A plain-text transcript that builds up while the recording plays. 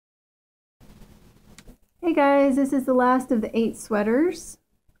Hey guys, this is the last of the 8 sweaters.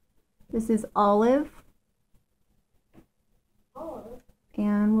 This is Olive.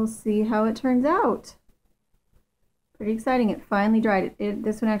 And we'll see how it turns out. Pretty exciting. It finally dried.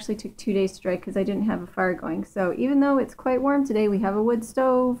 This one actually took 2 days to dry because I didn't have a fire going. So even though it's quite warm today, we have a wood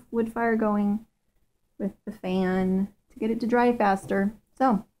stove, wood fire going with the fan to get it to dry faster.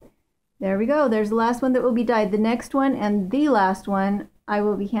 So there we go. There's the last one that will be dyed. The next one and the last one I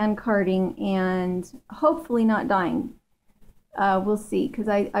will be hand carding and hopefully not dyeing. We'll see, because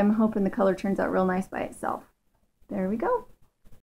I'm hoping the color turns out real nice by itself. There we go.